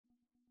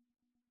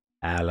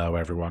Hello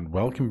everyone,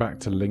 welcome back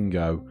to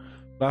Lingo.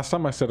 Last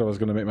time I said I was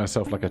going to make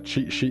myself like a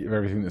cheat sheet of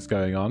everything that's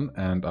going on,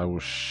 and I will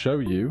show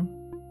you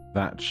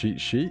that cheat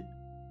sheet.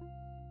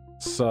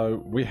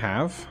 So we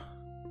have,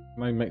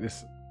 can I make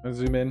this,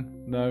 zoom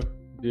in? No?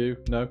 View?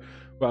 No?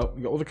 Well,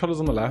 we've got all the colours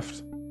on the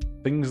left,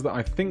 things that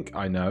I think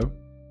I know.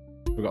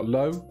 We've got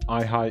low,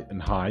 eye height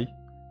and high.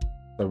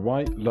 So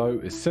right, low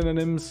is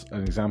synonyms,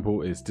 an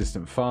example is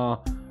distant far,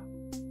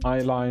 eye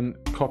line,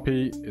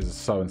 copy is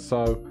so and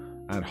so,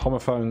 and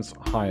homophones,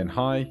 high and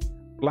high.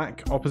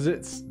 Black,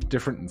 opposites,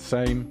 different and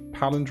same.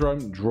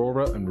 Palindrome,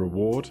 drawer and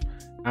reward.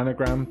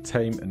 Anagram,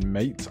 tame and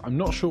mate. I'm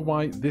not sure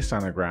why this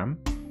anagram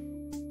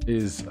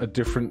is a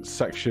different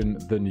section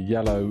than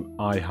yellow,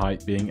 eye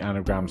height being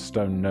anagram,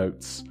 stone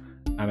notes,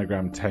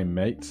 anagram, tame,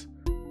 mate.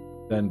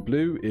 Then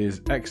blue is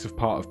X of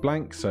part of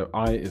blank, so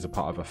I is a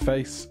part of a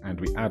face,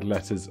 and we add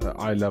letters at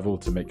eye level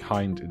to make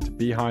hind into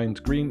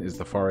behind. Green is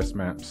the forest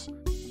maps.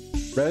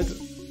 Red,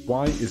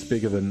 Y is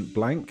bigger than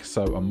blank,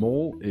 so a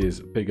mall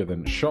is bigger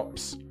than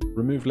shops.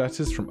 Remove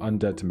letters from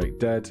undead to make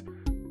dead.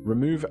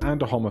 Remove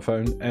and a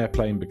homophone,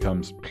 airplane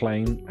becomes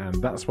plane,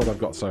 and that's what I've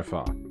got so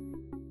far.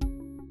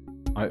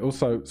 I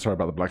also, sorry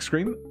about the black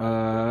screen,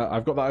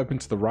 I've got that open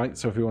to the right,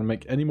 so if we want to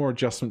make any more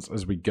adjustments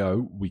as we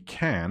go, we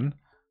can.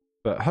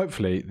 But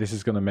hopefully this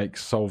is going to make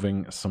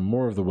solving some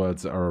more of the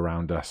words that are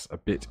around us a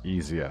bit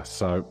easier.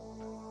 So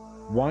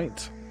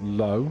white,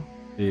 low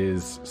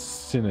is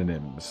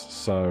synonyms,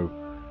 so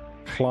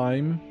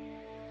climb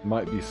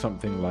might be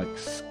something like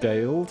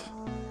scaled,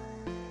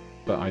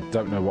 but I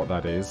don't know what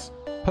that is.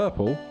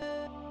 Purple,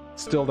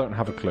 still don't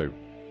have a clue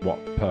what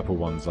purple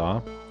ones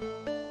are.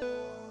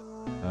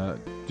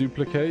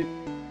 Duplicate,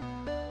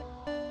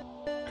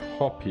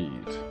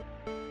 copied,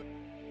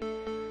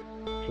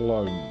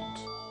 cloned.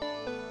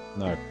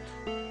 No.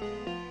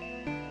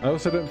 I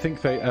also don't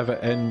think they ever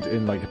end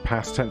in like a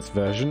past tense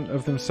version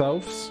of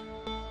themselves,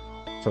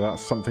 so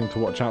that's something to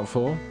watch out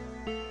for.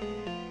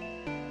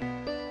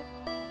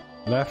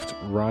 Left,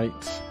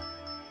 right,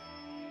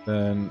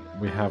 then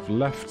we have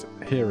left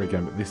here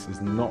again, but this is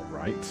not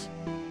right.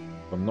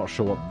 I'm not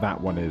sure what that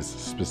one is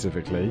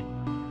specifically.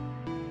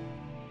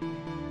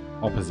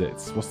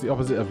 Opposites. What's the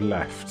opposite of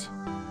left?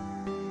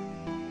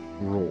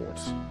 Brought.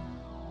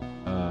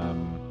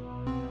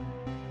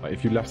 Like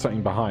if you left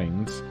something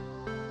behind,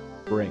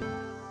 bring.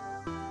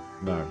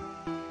 No.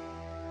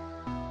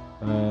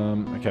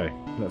 Okay,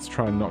 let's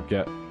try and not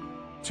get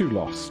too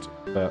lost,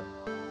 but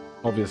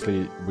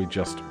obviously we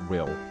just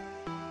will.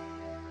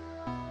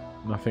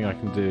 Nothing I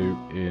can do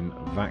in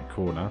that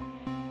corner.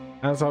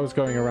 As I was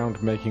going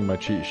around making my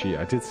cheat sheet,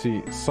 I did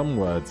see some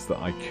words that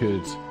I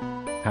could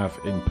have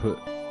input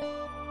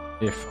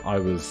if I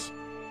was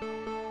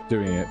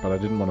doing it, but I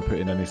didn't want to put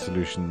in any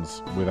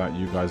solutions without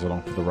you guys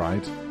along for the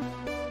ride.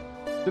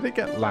 Did it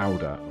get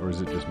louder, or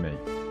is it just me?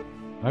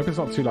 I hope it's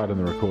not too loud in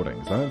the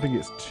recordings. I don't think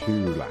it's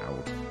too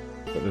loud,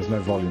 but there's no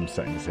volume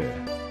settings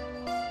here.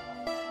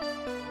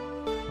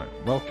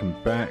 Right, welcome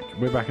back.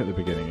 We're back at the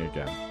beginning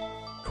again.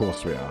 Of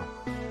course we are.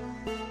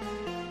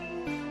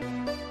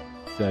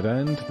 Dead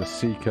end, the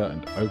seeker,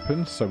 and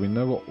open, so we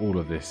know what all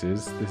of this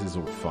is. This is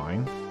all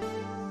fine.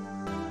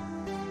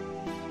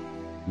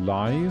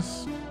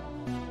 Lies.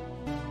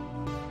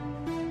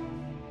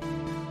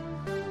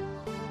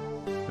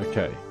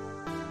 Okay.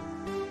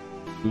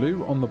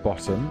 Blue on the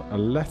bottom. A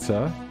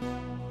letter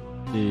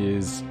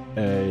is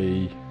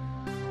a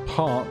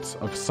part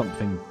of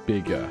something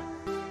bigger.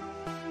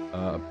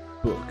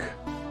 Book.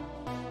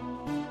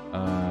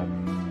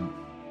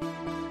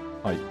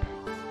 Pipe.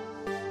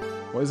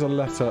 What is a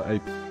letter a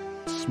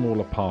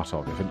smaller part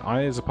of? If an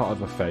eye is a part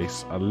of a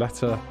face, a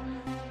letter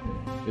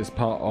is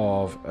part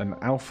of an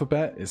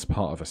alphabet, is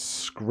part of a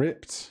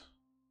script.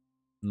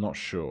 Not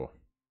sure.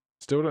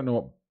 Still don't know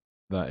what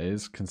that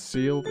is.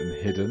 Concealed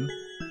and hidden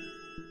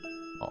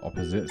are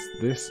opposites.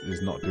 This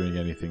is not doing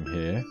anything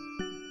here.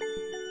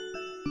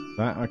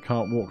 That I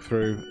can't walk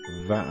through.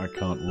 That I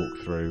can't walk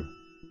through.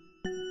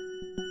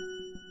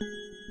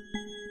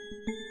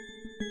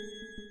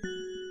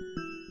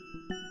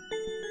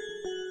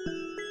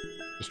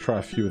 Just try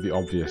a few of the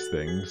obvious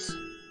things.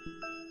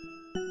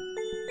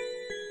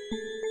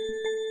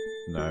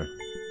 No.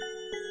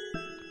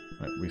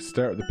 Right, we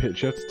stare at the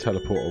picture to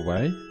teleport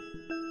away.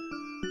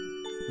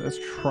 Let's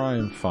try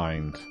and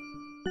find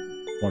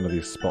one of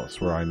these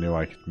spots where I knew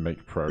I could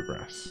make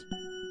progress.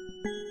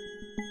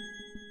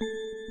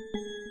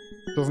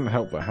 It doesn't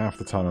help that half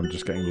the time I'm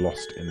just getting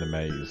lost in the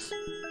maze.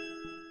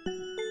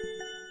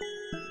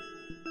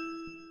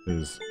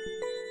 Because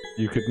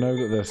you could know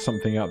that there's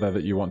something out there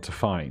that you want to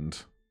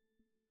find,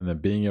 and then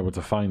being able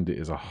to find it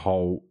is a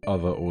whole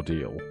other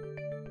ordeal.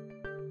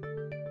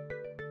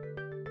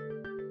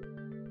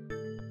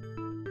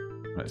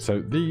 Right, so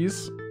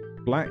these,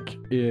 black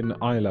in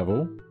eye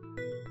level,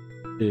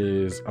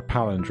 is a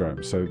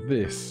palindrome. So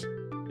this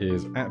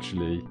is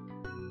actually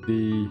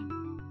the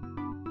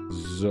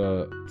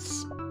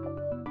Zerts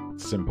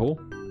simple.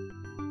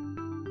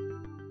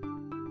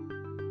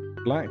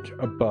 Black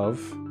above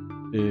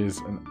is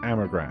an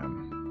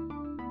anagram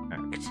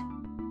act.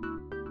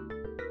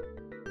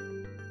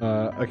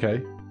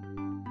 Okay.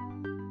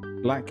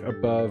 Black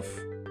above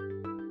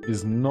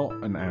is not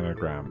an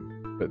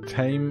anagram, but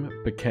tame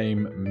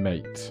became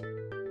mate.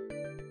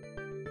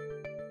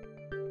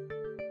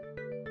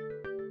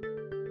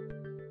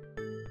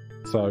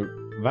 So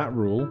that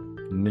rule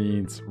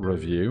needs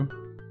review.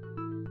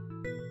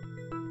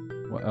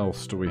 What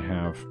else do we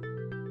have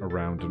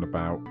around and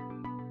about?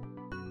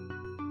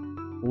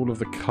 All of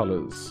the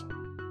colours.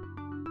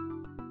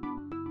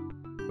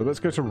 So let's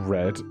go to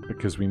red,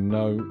 because we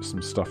know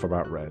some stuff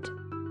about red.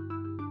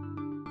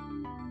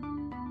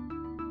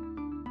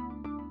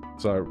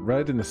 So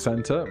red in the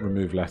centre,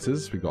 remove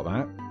letters, we got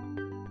that.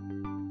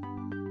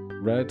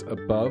 Red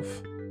above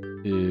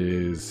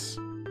is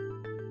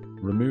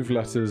remove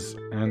letters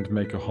and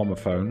make a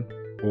homophone,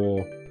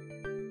 or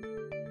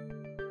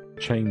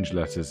change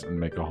letters and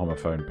make a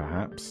homophone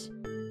perhaps.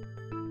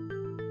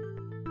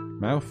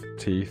 Mouth,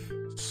 teeth,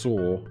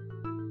 saw.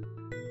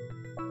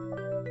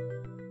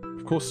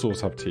 Of course saws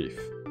have teeth.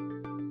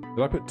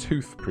 Did I put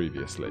tooth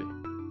previously?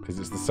 Because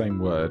it's the same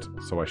word,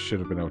 so I should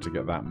have been able to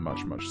get that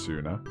much, much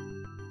sooner.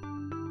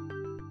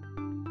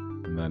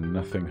 And then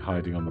nothing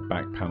hiding on the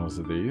back panels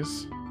of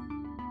these.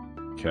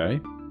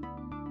 Okay.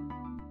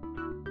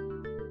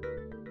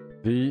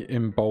 The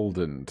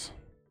emboldened.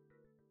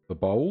 The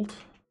bold?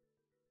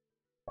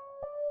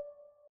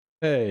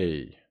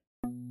 Hey.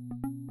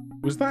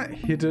 Was that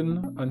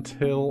hidden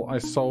until I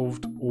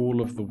solved all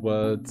of the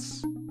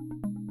words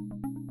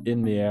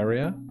in the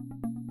area?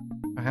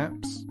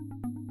 Perhaps?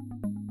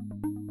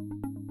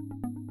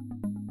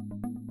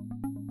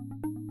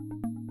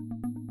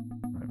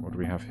 Right, what do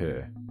we have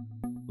here?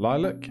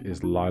 Lilac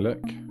is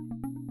lilac.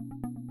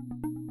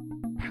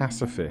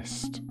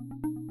 Pacifist.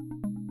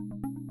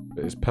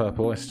 It is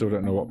purple. I still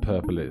don't know what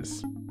purple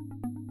is.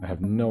 I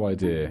have no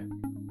idea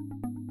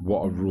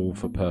what a rule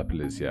for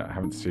purple is yet. I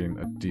haven't seen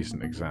a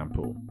decent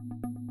example.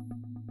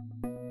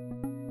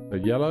 The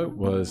yellow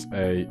was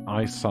a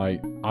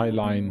eyesight,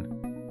 eyeline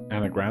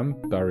anagram,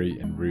 Bury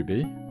in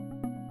Ruby.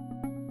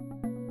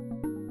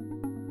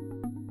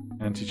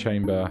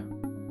 Antechamber,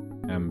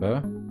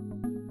 amber.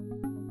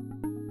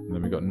 And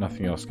then we've got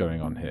nothing else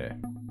going on here.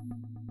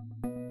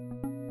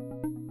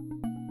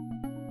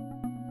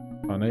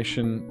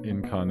 Carnation,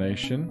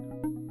 incarnation.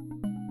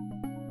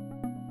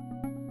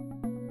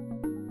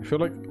 I feel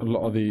like a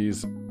lot of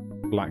these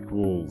black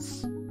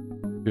walls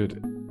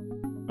could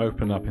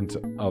open up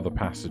into other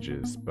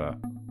passages, but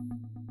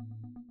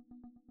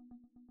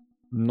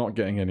not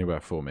getting anywhere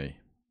for me.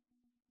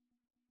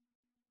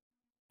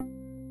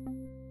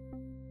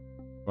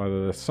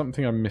 Either there's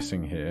something I'm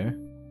missing here,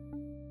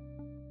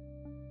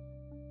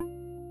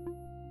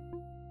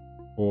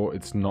 or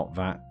it's not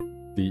that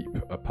deep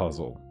a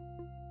puzzle.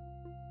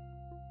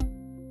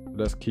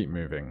 Let's keep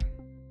moving.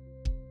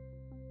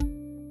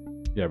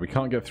 Yeah, we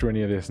can't get through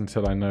any of this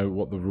until I know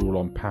what the rule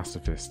on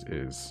pacifist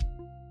is.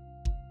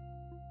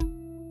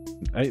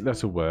 An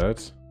 8-letter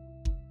word.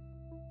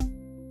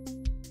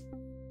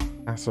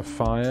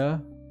 Pacifier.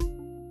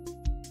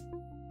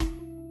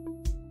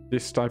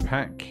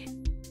 Distipack.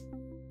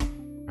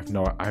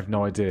 I have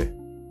no idea.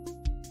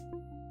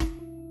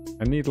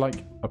 I need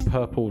like a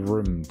purple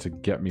room to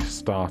get me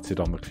started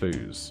on the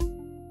clues.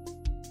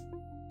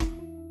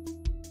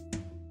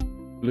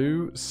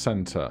 Blue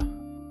center.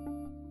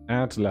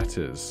 Add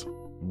letters.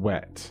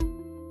 Wet.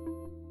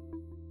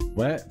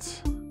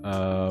 Wet.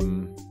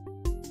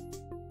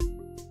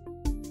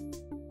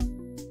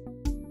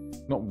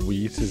 Not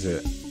wheat, is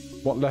it?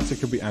 What letter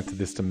could we add to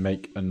this to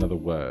make another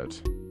word?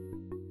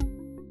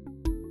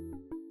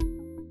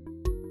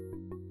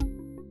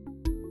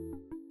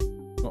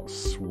 Not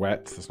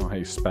sweat. That's not how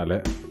you spell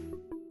it.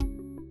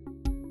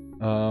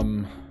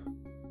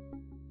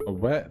 A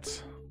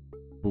wet.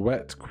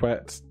 Wet,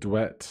 quet,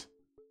 duet.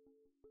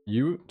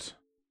 Ute.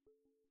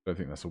 Don't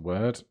think that's a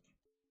word.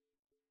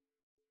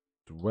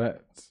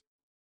 Duet.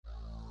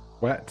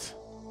 Wet.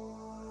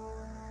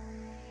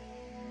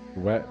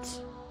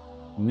 Wet.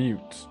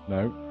 Newt.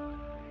 No.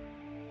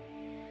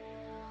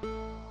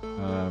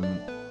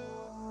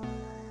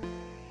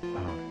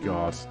 Oh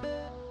god.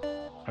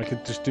 I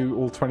could just do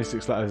all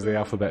 26 letters of the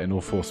alphabet in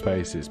all 4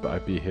 spaces, but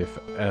I'd be here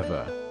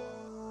forever.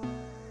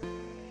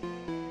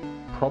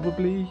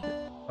 Probably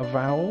a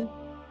vowel?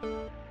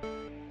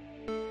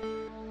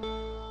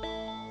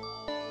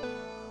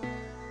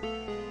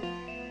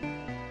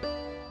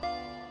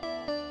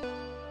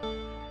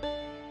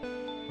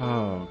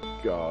 Oh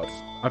god.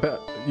 I bet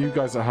you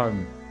guys at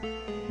home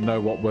know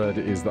what word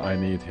it is that I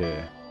need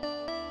here.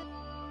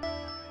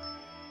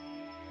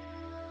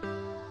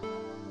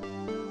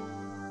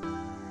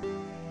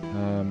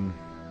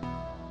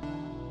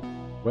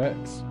 Wet.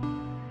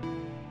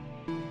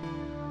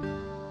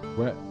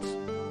 Wet.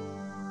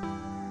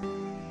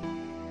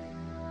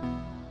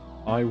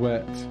 I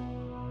wet.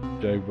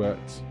 J wet.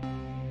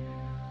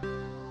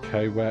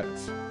 K wet.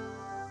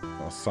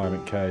 Not a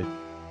silent K.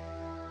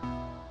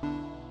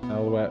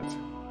 L wet.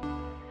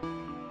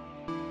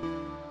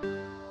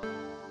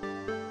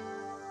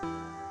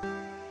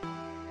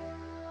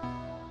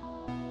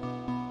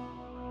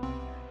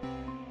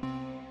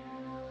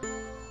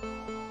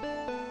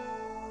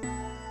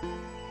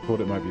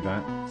 Thought it might be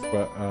that.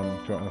 But,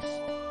 do you want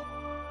us?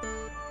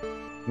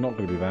 Not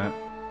going to be that.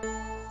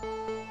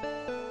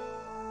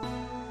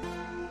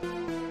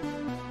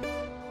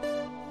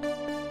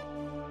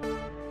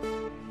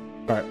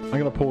 Alright, I'm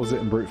going to pause it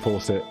and brute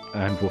force it,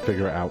 and we'll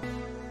figure it out.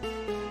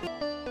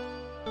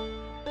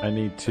 I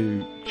need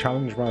to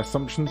challenge my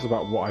assumptions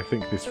about what I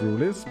think this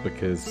rule is,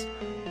 because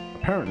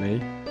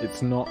apparently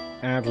it's not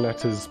add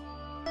letters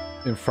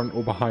in front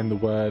or behind the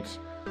word,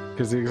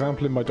 because the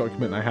example in my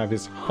document I have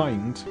is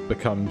hind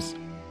becomes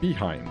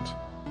behind,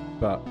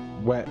 but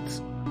wet,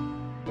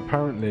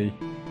 apparently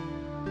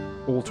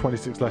all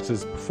 26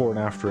 letters before and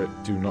after it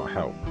do not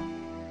help.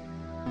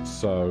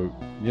 So,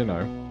 you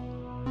know,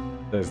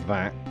 there's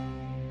that.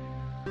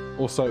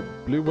 Also,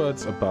 blue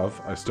words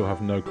above I still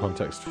have no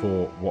context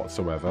for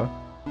whatsoever.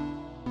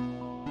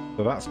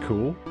 So that's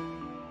cool.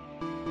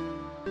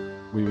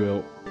 We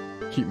will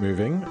keep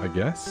moving, I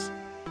guess.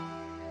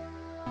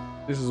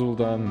 This is all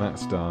done,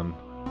 that's done.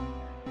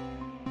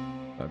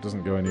 That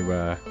doesn't go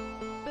anywhere.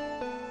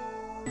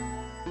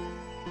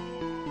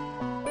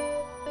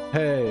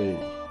 Hey!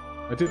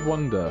 I did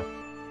wonder.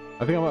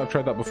 I think I might have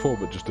tried that before,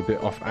 but just a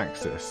bit off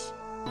axis.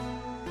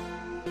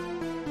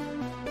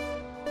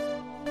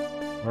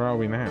 Where are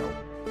we now?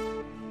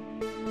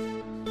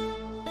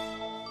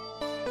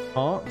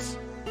 Art.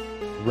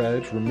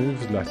 Red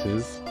removes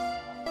letters.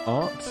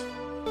 Art.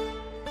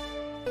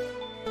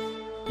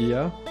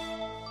 Ear.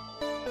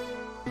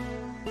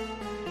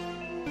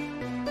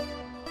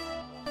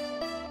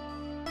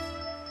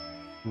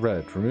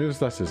 Red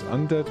removes letters.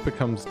 Undead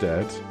becomes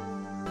dead.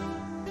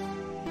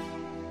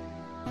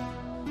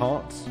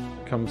 Heart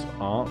becomes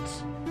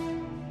art.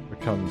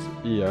 Becomes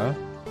ear.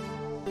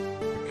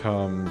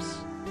 Becomes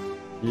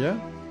ear.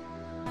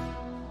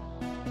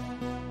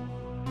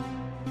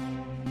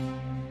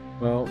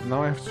 Well,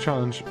 now I have to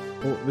challenge...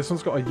 Oh, this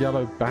one's got a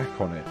yellow back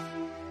on it,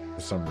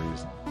 for some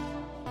reason.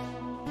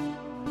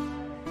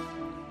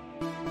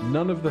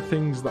 None of the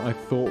things that I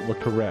thought were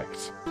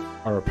correct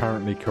are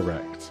apparently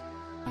correct.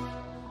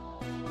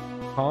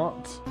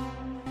 Heart.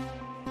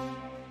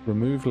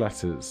 Remove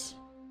letters.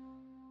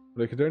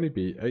 But it could only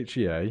be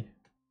H-E-A,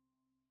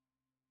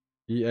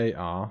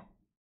 E-A-R,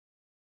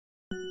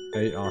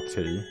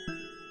 A-R-T,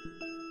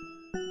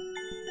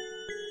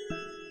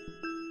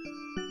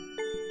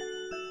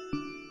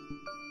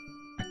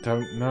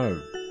 don't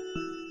know.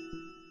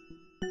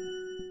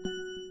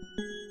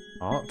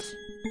 Art.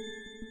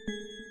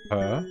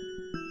 Her.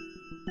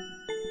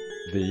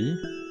 The.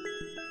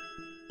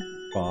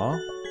 Bar.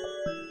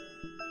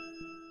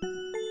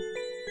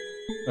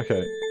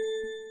 Okay.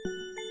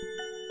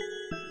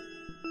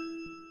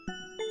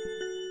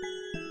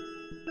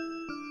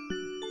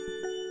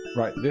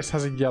 Right, this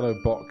has a yellow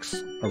box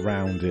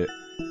around it.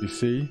 You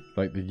see?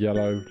 Like the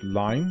yellow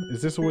line?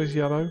 Is this always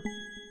yellow?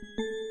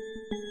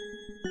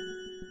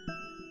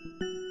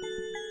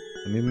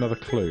 I need another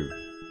clue.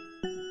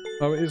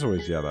 Oh, it is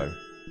always yellow.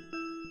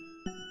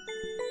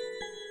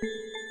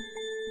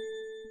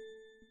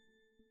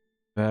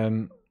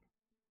 Then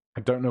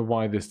I don't know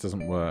why this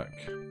doesn't work.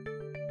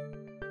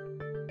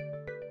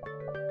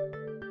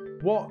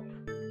 What?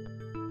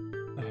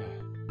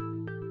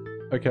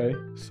 Okay,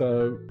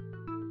 so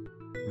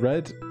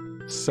red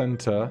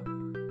center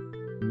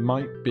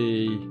might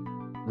be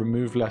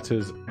remove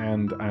letters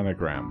and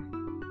anagram.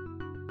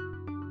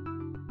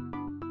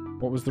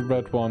 What was the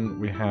red one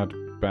we had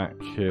back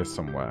here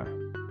somewhere?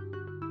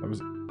 That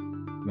was...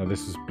 No,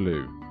 this was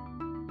blue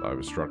that I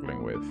was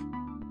struggling with.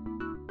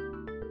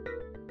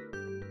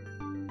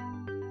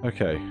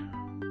 Okay.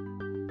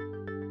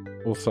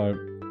 Also,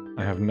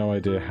 I have no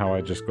idea how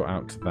I just got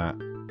out to that.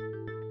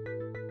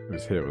 It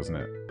was here, wasn't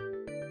it?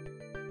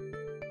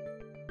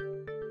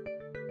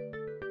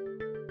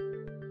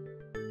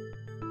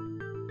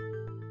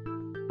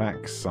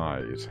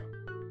 Backside.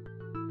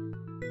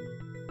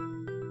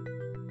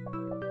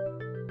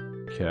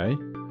 Okay.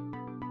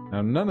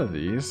 Now none of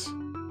these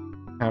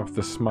have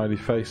the smiley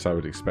face I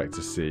would expect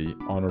to see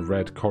on a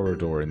red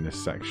corridor in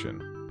this section.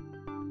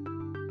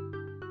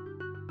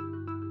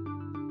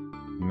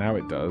 Now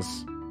it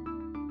does.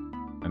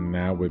 And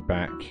now we're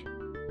back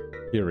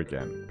here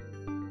again.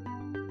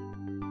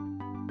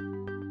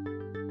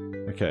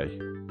 Okay.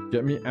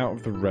 Get me out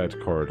of the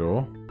red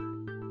corridor.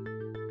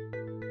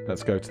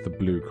 Let's go to the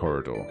blue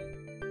corridor.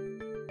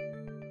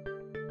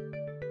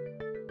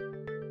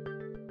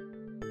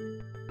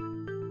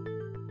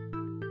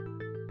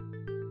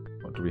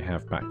 What do we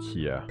have back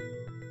here?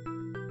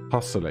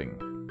 Hustling.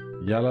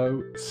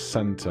 Yellow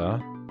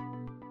center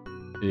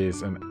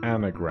is an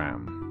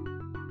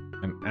anagram.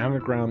 An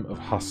anagram of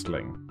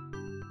hustling.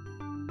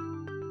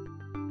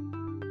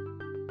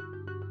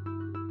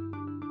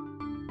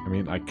 I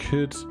mean, I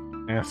could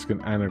ask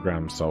an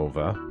anagram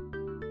solver.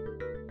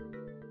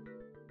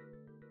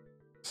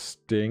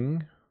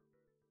 Sting.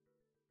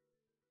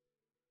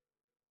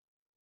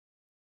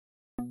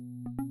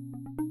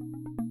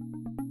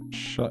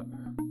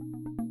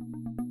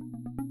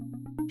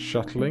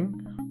 Shuttling.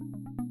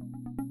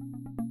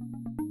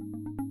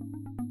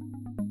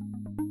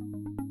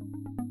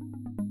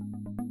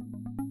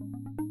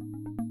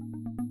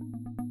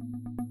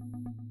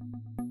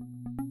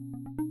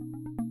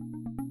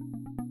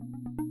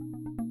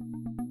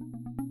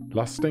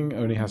 Lusting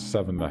only has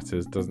 7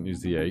 letters, doesn't use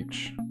the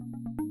H.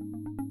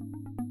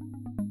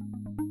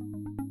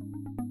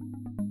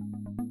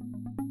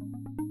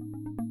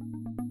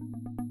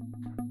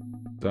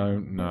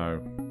 Don't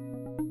know.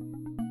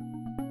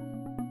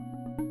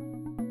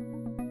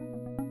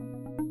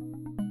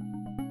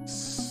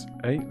 It's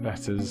 8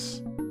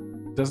 letters.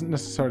 Doesn't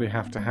necessarily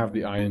have to have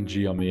the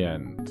ing on the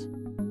end.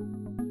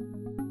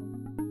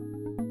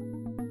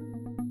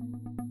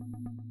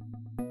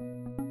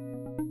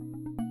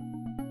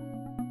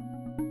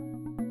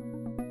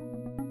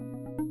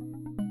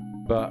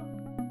 But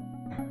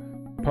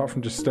apart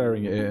from just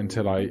staring at it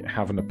until I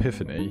have an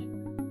epiphany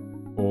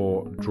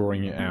or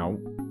drawing it out,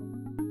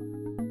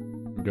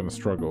 I'm going to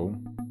struggle.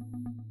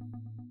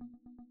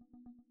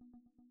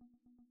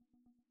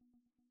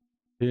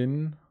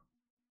 In.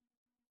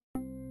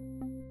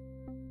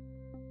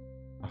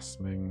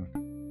 Hustling.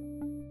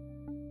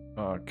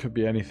 It could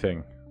be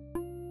anything.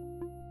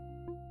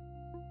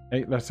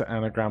 8-letter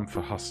anagram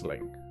for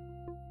hustling.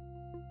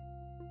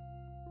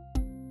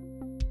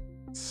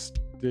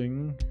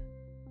 Sting.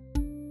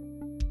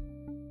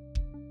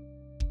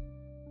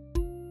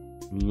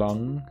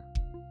 Lung.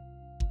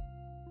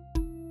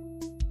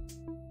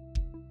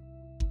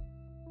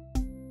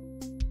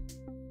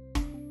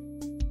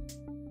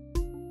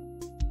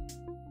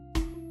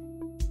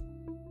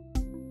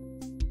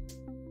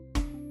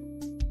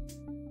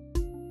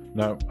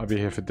 No, I'll be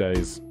here for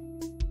days.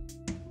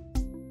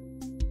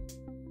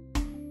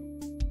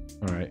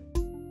 Alright.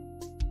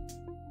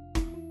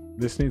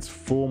 This needs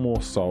 4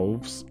 more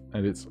solves,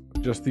 and it's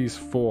just these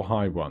 4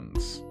 high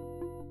ones.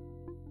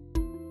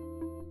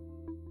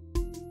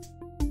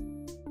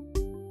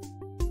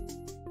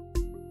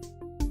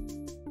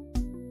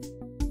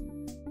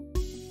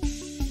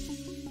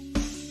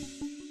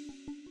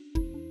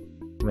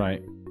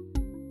 Right.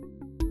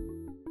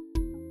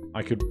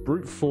 I could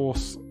brute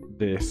force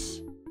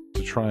this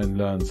to try and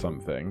learn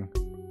something.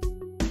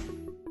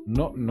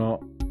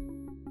 Not,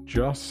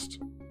 just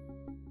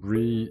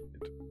read,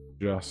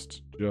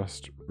 just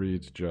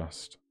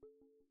readjust.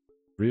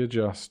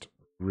 Readjust,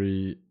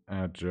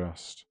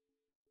 readjust.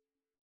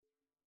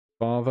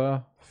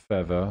 Father,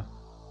 feather,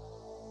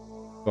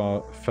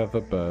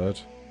 feather bird.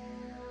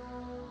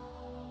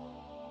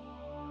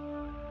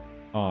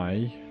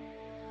 I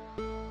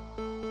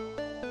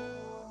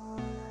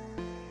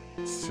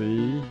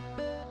see.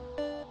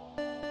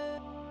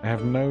 I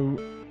have no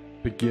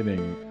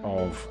beginning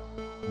of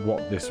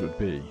what this would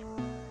be.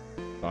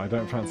 But I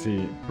don't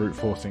fancy brute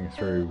forcing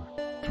through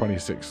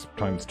 26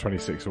 times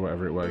 26 or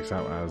whatever it works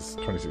out as,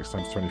 26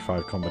 times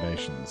 25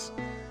 combinations.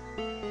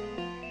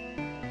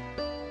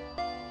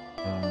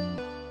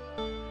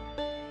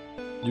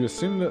 You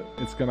assume that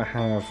it's going to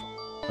have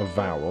a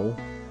vowel,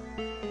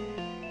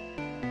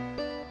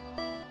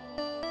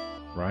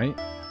 right?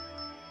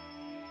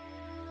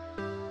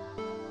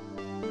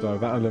 So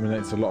that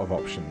eliminates a lot of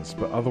options,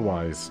 but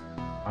otherwise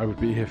I would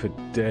be here for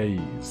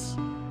days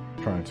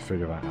trying to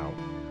figure that out.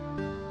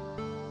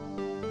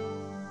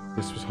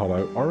 This was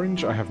hollow.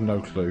 Orange, I have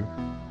no clue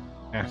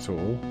at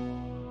all.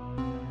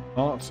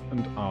 Art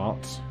and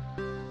art.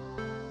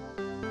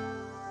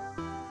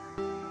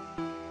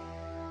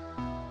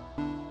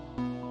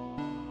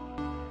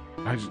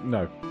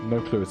 No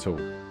clue at all.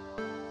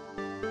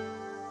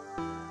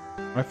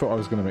 I thought I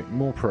was going to make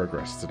more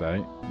progress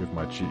today with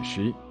my cheat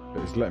sheet,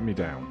 but it's let me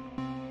down.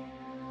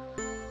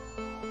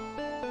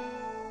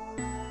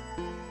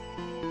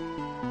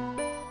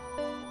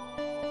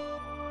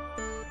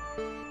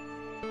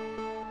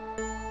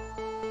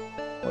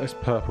 What is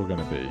purple going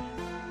to be?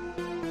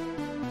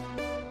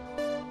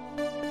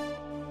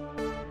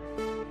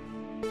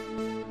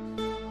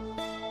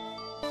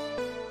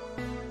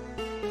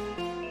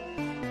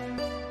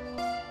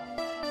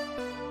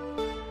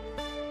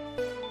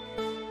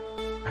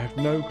 I have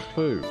no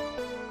clue.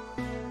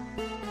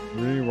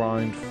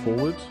 Rewind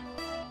forward.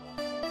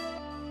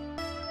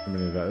 How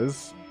many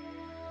letters?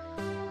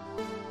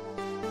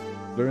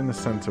 Blue in the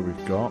center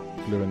we've got.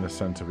 Blue in the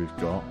center we've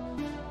got.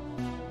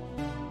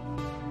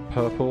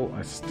 Purple,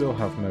 I still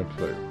have no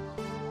clue.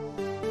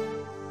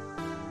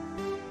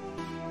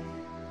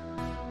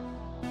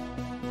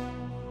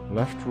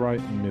 Left,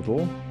 right,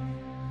 middle.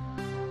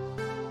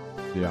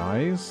 The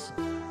eyes.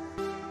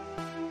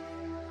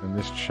 And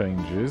this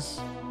changes.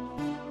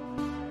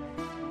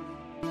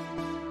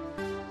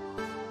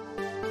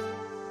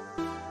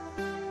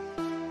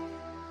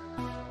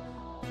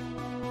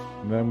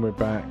 And then we're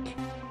back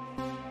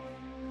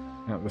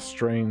at the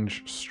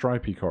strange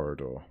stripy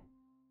corridor.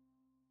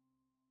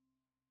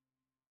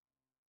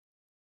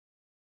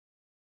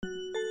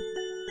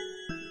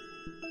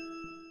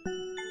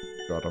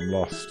 God, I'm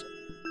lost.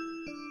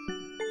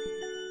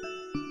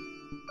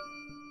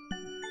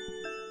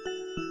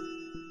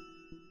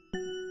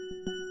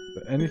 Is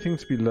there anything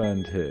to be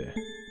learned here?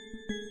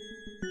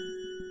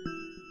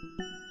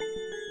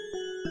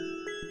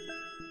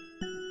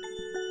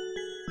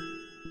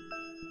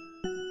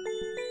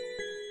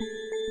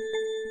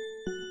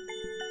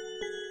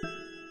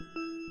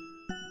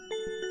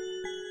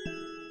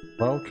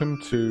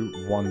 Welcome to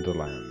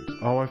Wonderland.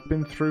 Oh, I've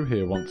been through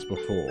here once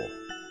before.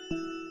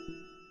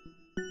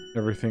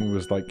 Everything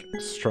was, like,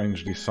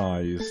 strangely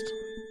sized.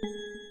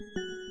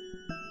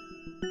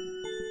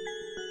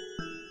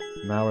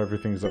 Now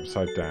everything's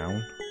upside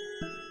down.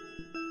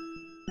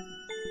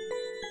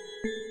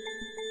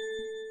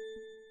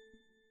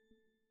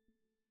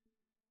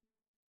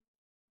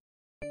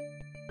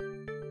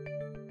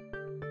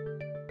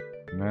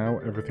 Now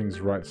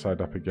everything's right side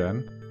up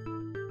again.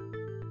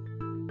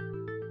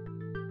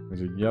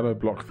 There's a yellow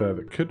block there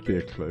that could be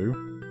a clue.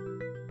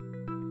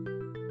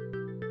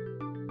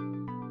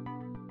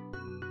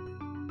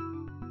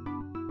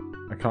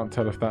 I can't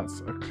tell if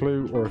that's a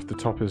clue or if the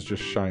top is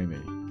just shiny.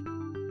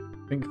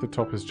 I think the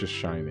top is just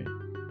shiny.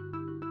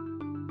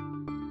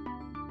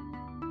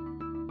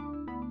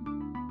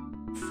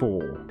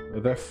 4. Are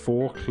there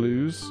 4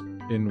 clues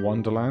in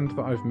Wonderland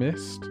that I've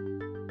missed?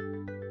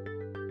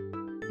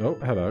 Oh,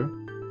 hello.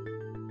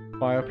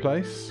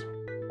 Fireplace.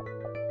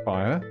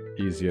 Fire.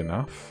 Easy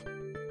enough.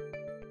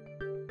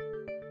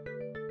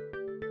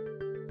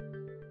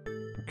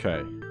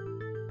 Okay.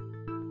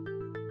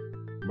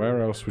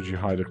 Where else would you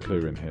hide a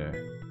clue in here?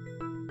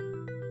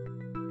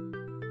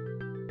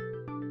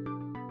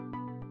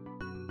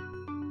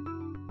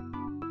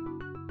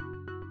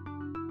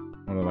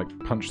 I want to, like,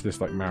 punch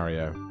this like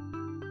Mario.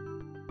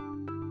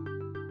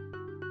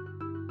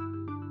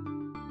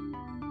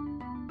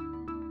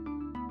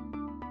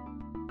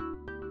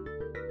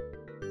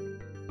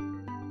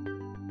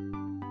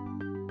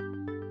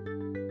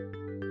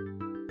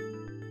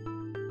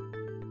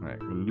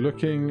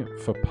 Looking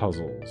for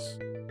puzzles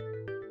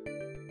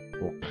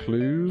or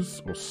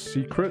clues or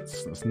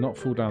secrets. Let's not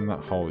fall down that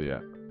hole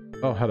yet.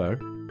 Oh, hello.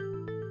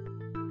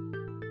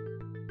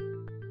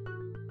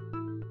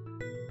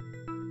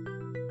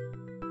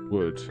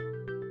 Wood.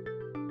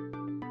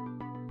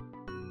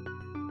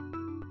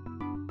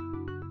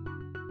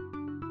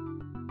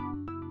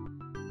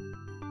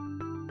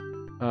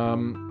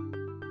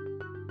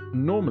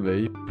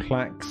 Normally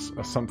plaques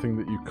are something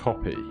that you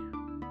copy.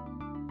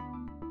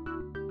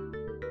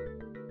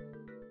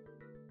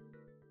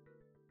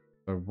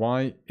 So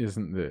why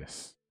isn't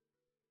this?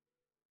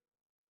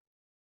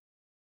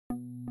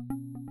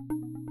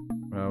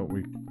 Well,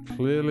 we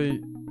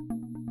clearly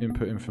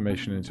input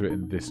information into it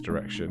in this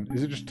direction.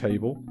 Is it just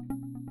table?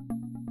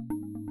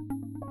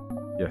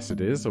 Yes,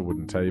 it is. A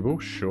wooden table,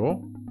 sure.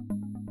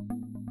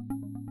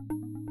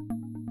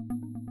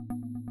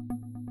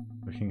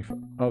 Looking for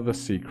other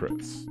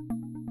secrets.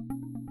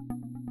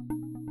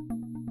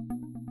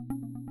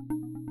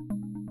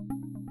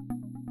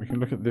 We can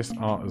look at this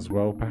art as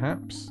well,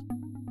 perhaps.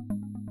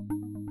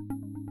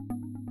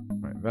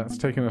 That's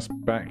taken us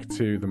back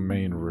to the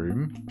main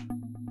room,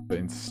 but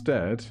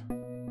instead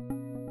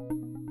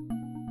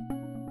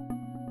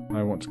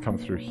I want to come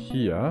through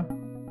here.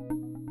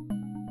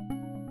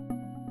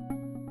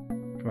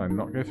 Can I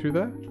not go through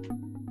there?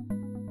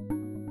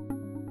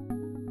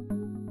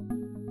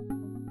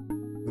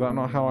 Is that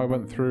not how I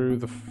went through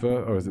the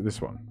first... Oh, is it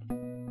this one?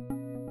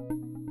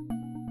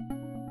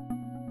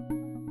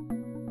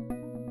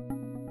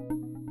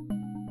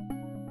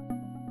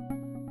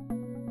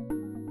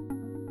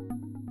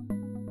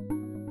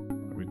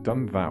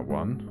 Done that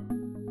one.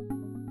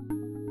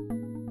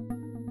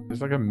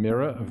 There's like a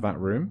mirror of that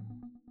room.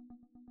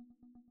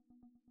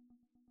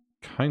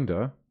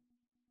 Kinda.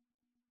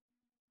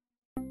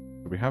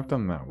 We have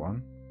done that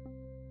one.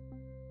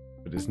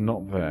 But it's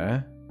not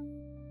there.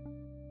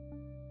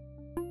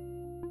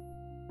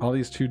 Are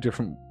these 2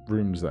 different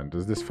rooms then?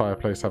 Does this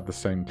fireplace have the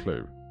same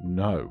clue?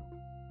 No.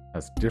 It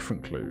has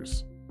different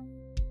clues.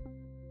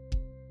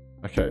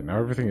 Okay, now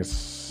everything is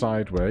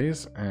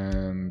sideways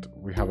and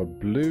we have a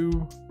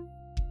blue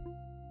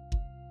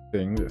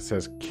thing that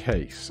says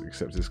case,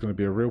 except it's going to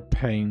be a real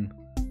pain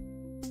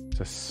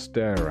to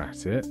stare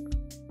at it.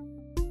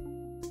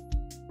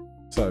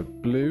 So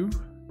blue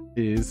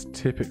is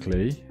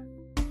typically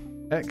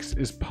X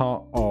is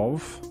part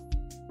of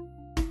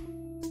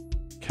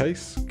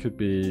case, could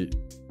be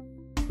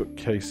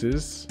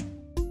bookcases,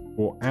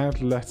 or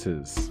add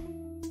letters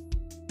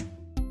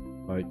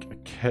like a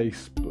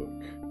case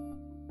book,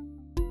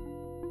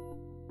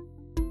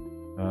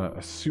 a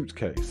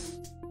suitcase.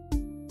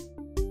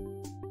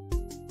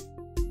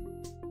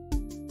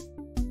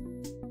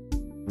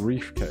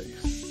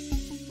 Briefcase.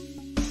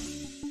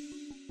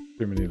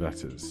 Too many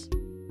letters.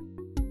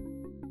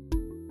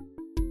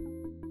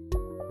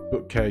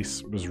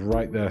 Bookcase was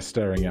right there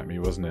staring at me,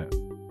 wasn't it?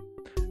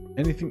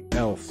 Anything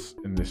else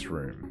in this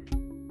room?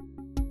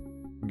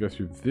 We can go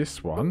through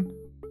this one.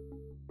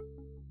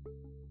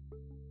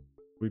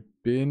 We've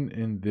been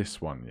in this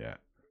one yet.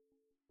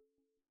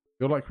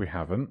 Feel like we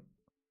haven't.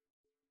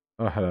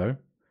 Oh, hello.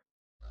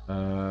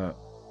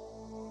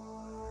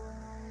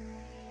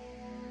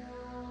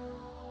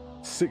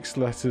 6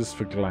 letters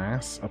for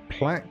glass. A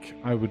plaque,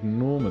 I would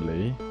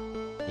normally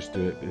just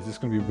do it. Is this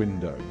going to be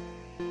window?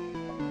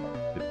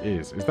 It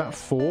is. Is that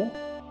 4?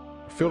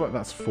 I feel like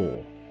that's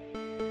 4.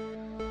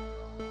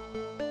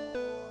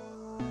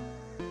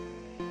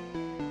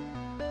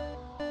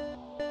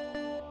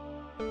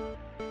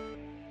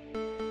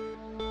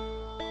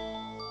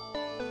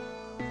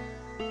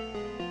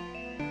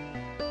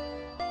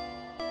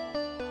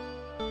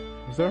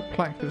 Was there a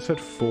plaque that said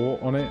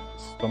 4 on it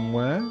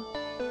somewhere?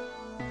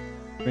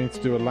 We need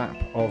to do a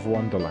lap of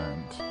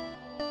Wonderland.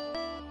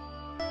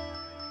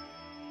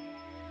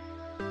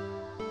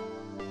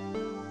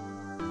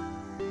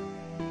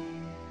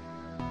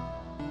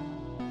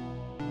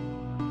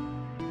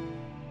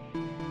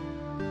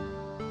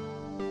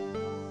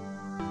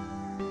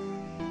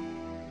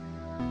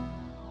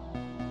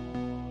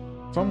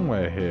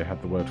 Somewhere here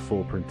had the word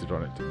 4 printed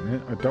on it, didn't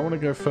it? I don't want to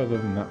go further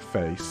than that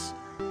face,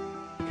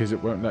 because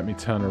it won't let me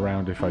turn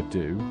around if I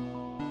do.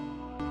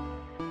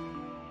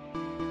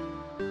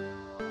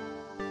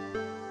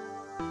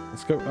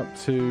 Let's go up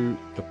to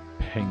the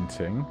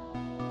painting.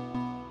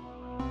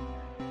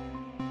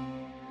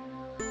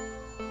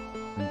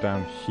 And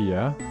down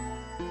here.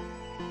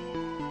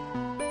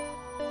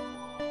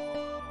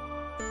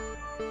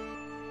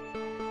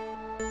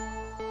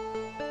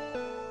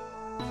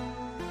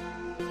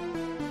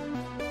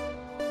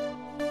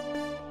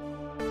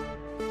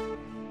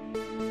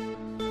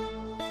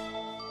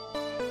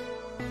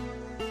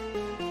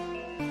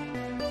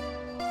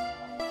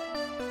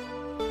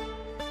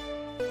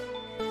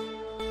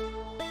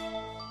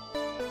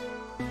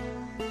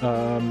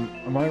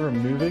 Am I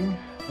removing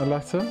a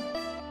letter?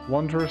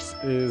 Wondrous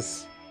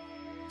is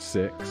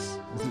 6. Is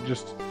it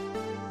just...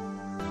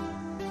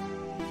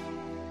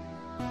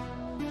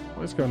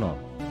 What is going on?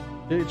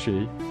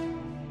 THE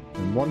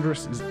and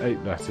Wondrous is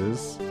 8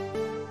 letters.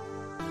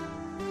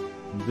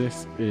 And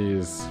this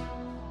is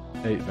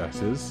 8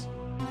 letters.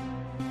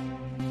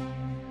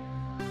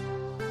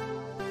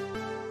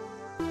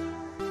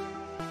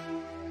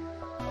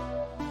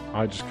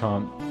 I just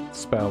can't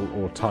spell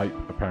or type,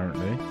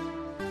 apparently.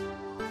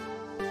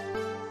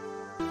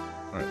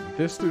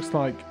 This looks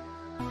like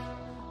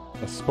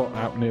a spot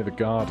out near the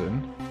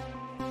garden.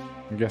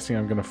 I'm guessing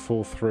I'm going to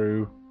fall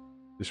through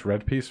this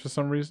red piece for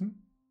some reason.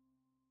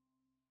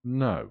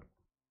 No.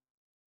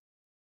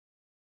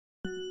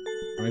 I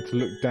need to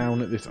look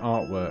down at this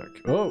artwork.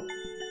 Oh!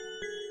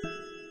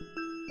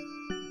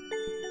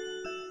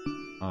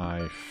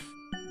 I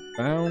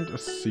found a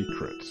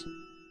secret.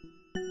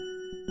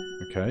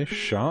 Okay,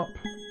 sharp.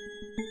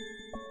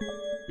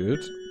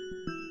 Good.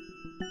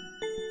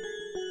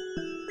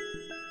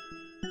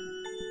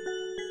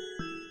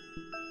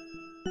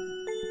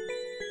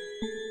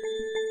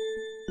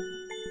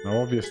 Now,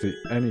 obviously,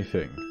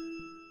 anything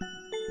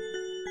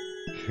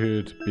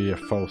could be a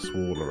false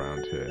wall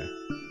around here.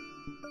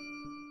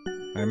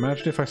 I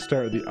imagine if I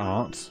stare at the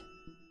art,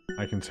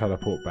 I can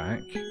teleport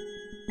back.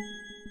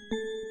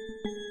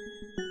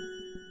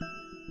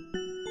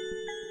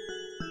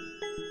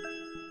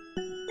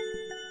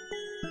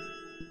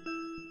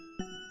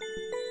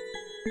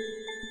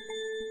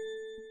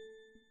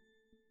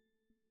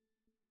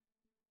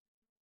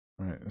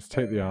 Alright, let's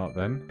take the art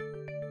then.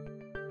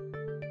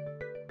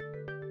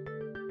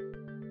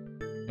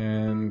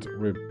 And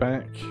we're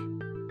back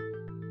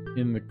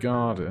in the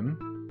garden.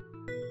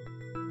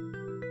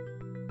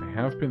 I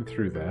have been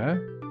through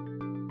there.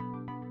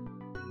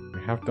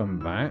 We have done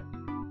that.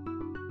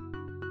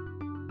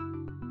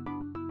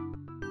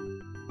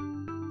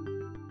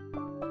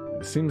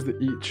 It seems that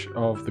each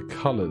of the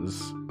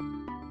colours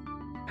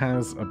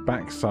has a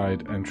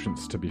backside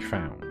entrance to be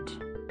found.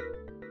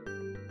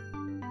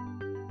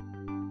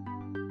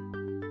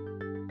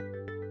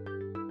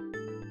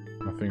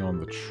 Nothing on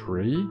the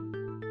tree.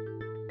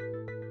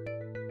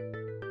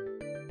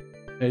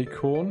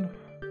 Acorn,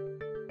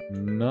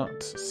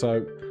 nut.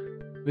 So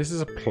this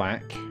is a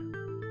plaque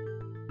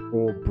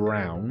or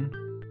brown.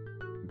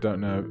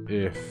 Don't know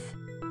if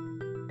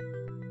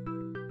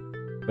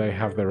they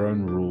have their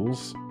own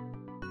rules.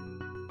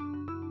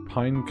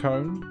 Pine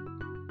cone,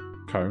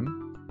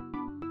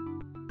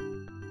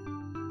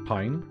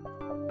 pine.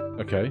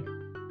 Okay.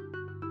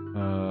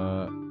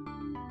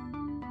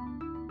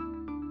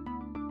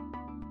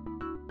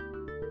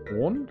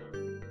 Horn,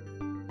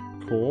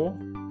 core.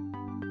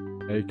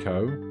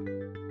 Aco.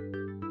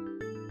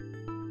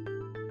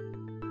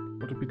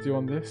 What did we do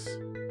on this?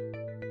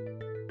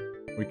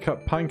 We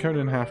cut pine cone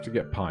in half to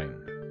get pine.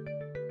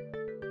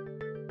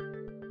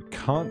 We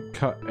can't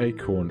cut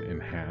acorn in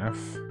half.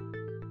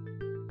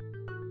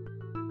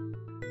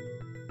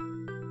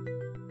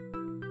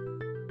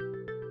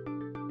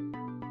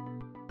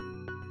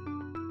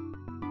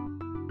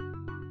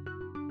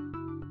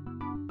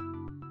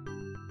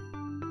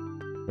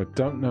 I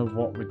don't know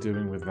what we're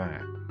doing with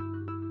that.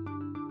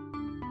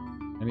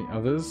 Any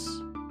others?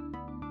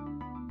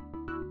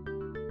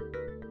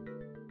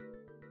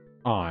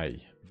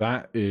 I.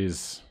 That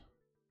is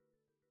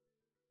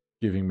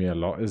giving me a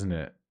lot, isn't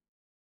it?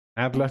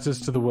 Add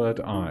letters to the word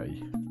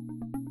I.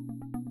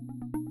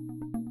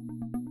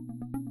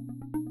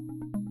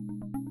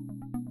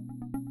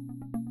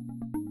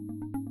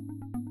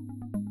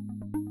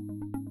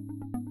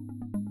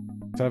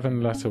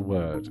 Seven-letter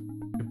word.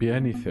 Could be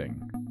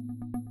anything.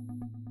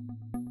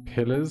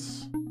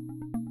 Pillars.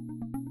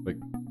 Like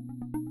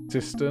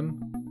cistern.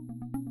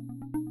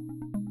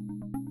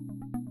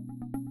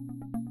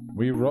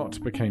 We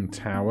rot became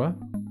tower.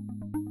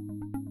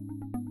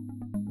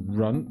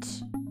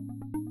 Runt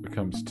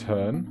becomes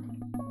turn.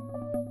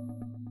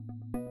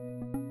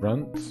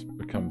 Front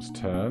becomes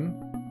turn.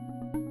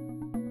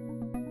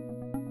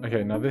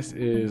 Okay, now this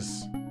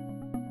is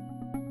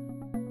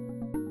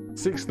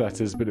 6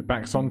 letters, but it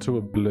backs onto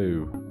a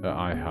blue at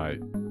eye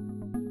height.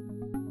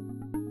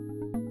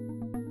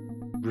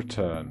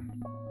 Return.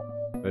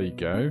 There you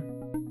go.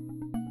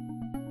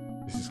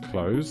 This is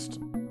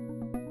closed.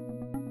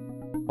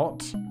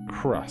 Hot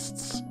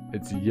crusts.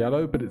 It's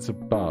yellow, but it's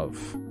above.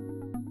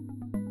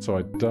 So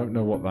I don't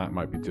know what that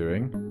might be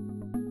doing.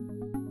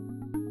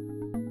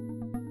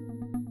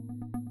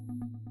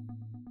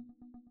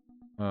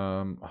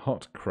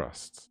 Hot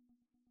crusts.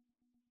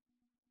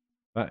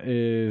 That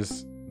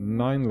is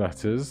 9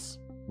 letters.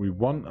 We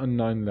want a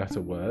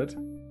 9-letter word.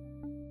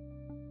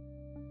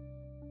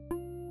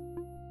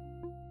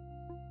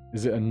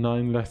 Is it a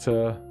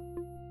 9-letter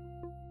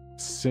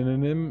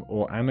synonym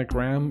or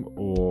anagram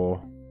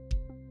or...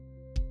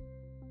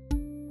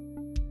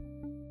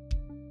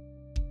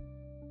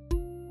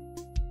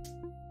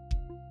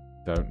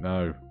 Don't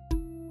know.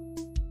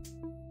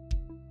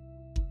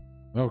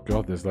 Oh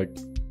god, there's like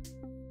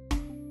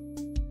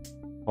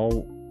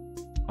whole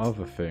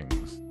other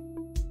things.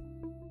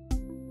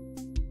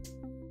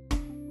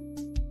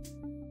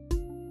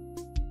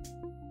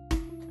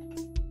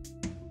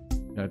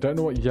 I don't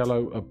know what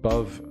yellow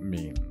above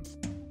means.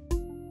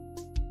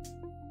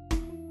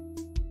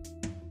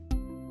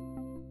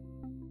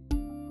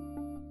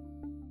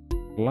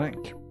 Black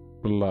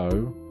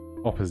below,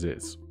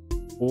 opposites.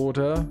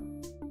 Order.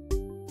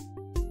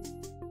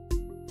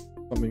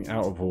 Something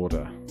out of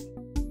order.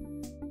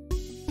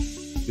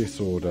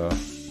 Disorder.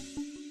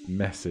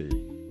 Messy.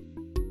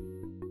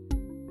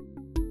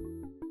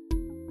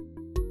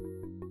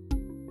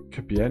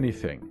 Could be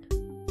anything.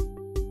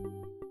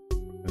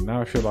 And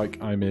now I feel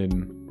like I'm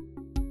in...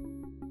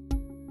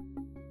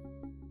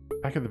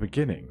 back at the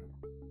beginning.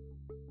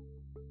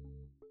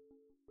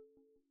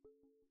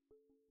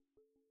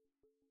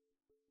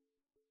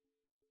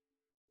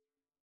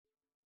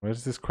 Where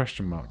does this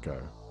question mark go?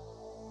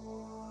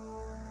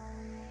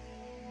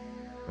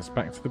 Let's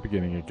back to the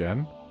beginning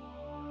again.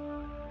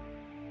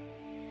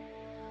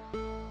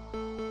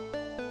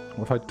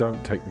 What if I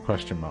don't take the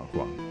question mark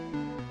one?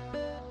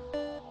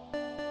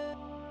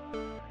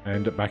 I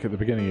end up back at the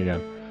beginning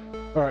again.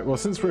 Alright, well,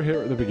 since we're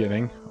here at the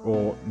beginning,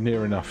 or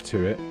near enough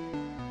to it,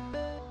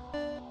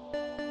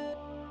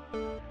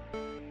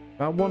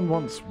 that one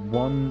wants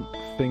one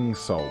thing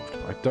solved.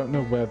 I don't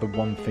know where the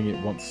one thing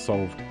it wants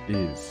solved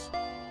is.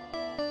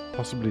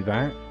 Possibly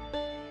that.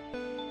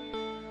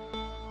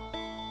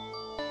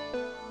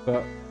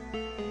 But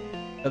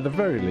at the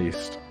very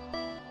least,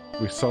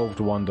 we solved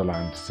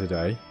Wonderland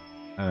today,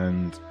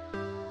 and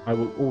I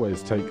will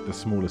always take the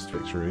smallest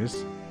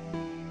victories.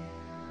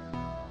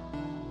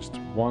 Just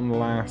one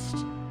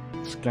last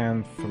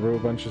scan through a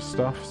bunch of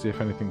stuff, see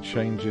if anything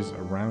changes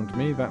around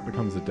me. That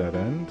becomes a dead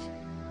end.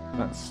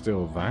 That's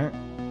still that.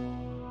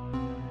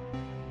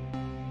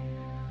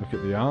 Look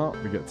at the art.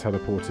 We get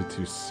teleported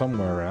to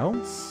somewhere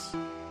else.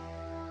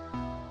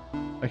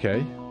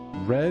 Okay.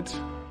 Red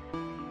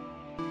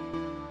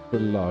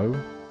below.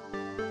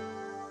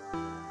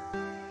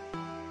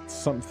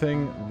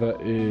 Something that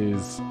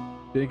is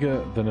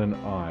bigger than an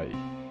eye.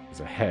 Is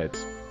a head.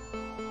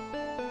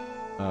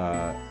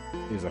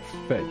 Is a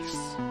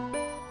face.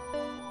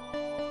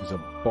 Is a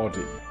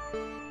body.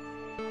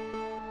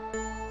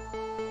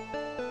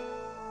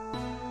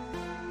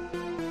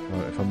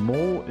 If a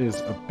mall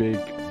is a big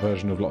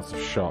version of lots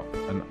of shop,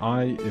 an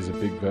eye is a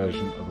big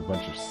version of a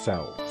bunch of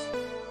cells.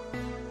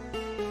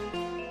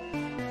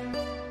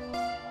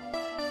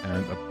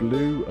 And a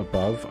blue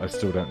above, I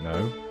still don't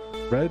know.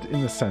 Red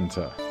in the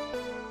center.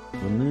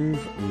 Remove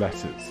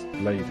letters.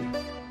 Lady.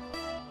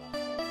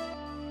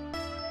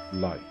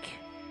 Like.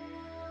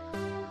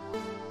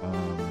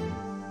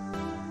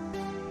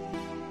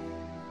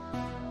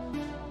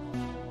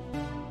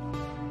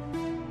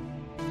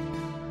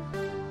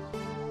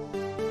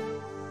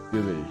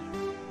 Billy.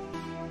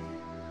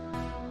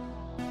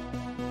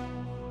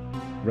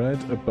 Red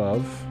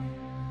above.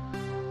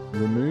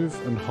 Remove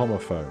and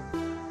homophone.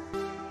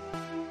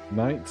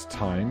 Night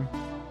time.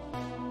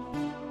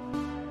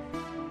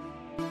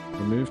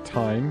 Remove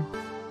time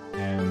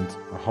and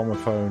a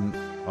homophone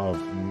of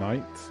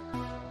night.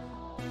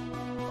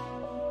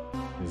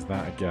 Is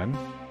that again?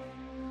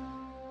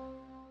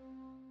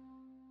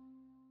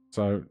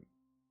 So,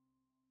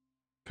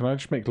 can I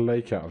just make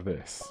lake out of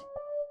this?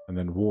 And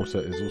then water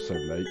is also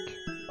lake.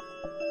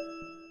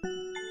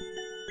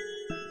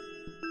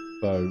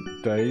 So,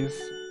 days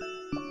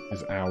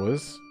is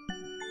hours.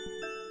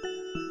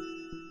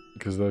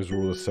 Because those are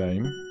all the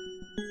same.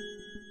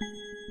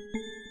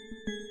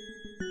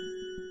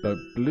 So,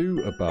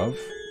 blue above.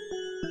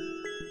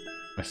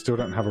 I still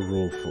don't have a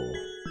rule for.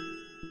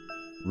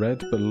 Red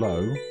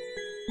below.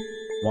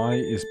 Y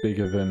is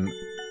bigger than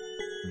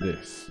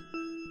this.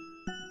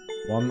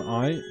 One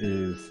eye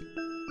is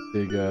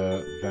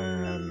bigger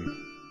than...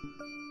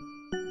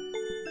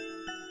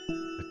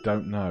 I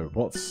don't know.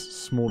 What's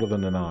smaller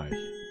than an eye?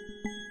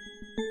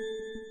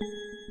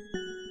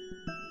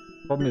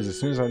 Problem is, as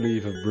soon as I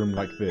leave a room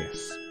like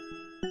this,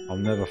 I'll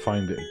never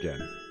find it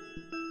again.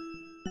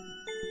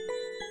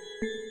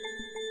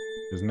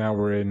 Because now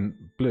we're in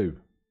blue,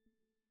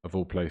 of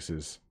all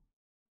places.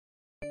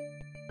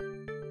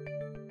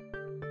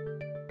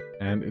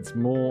 And it's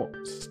more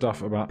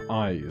stuff about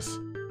eyes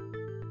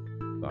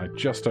that I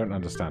just don't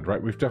understand.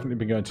 Right, we've definitely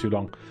been going too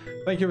long.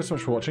 Thank you ever so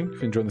much for watching. If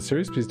you enjoyed the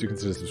series, please do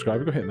consider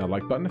subscribing or hitting that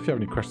like button. If you have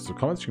any questions or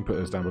comments, you can put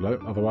those down below.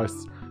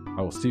 Otherwise,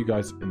 I will see you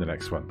guys in the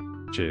next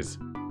one. Cheers.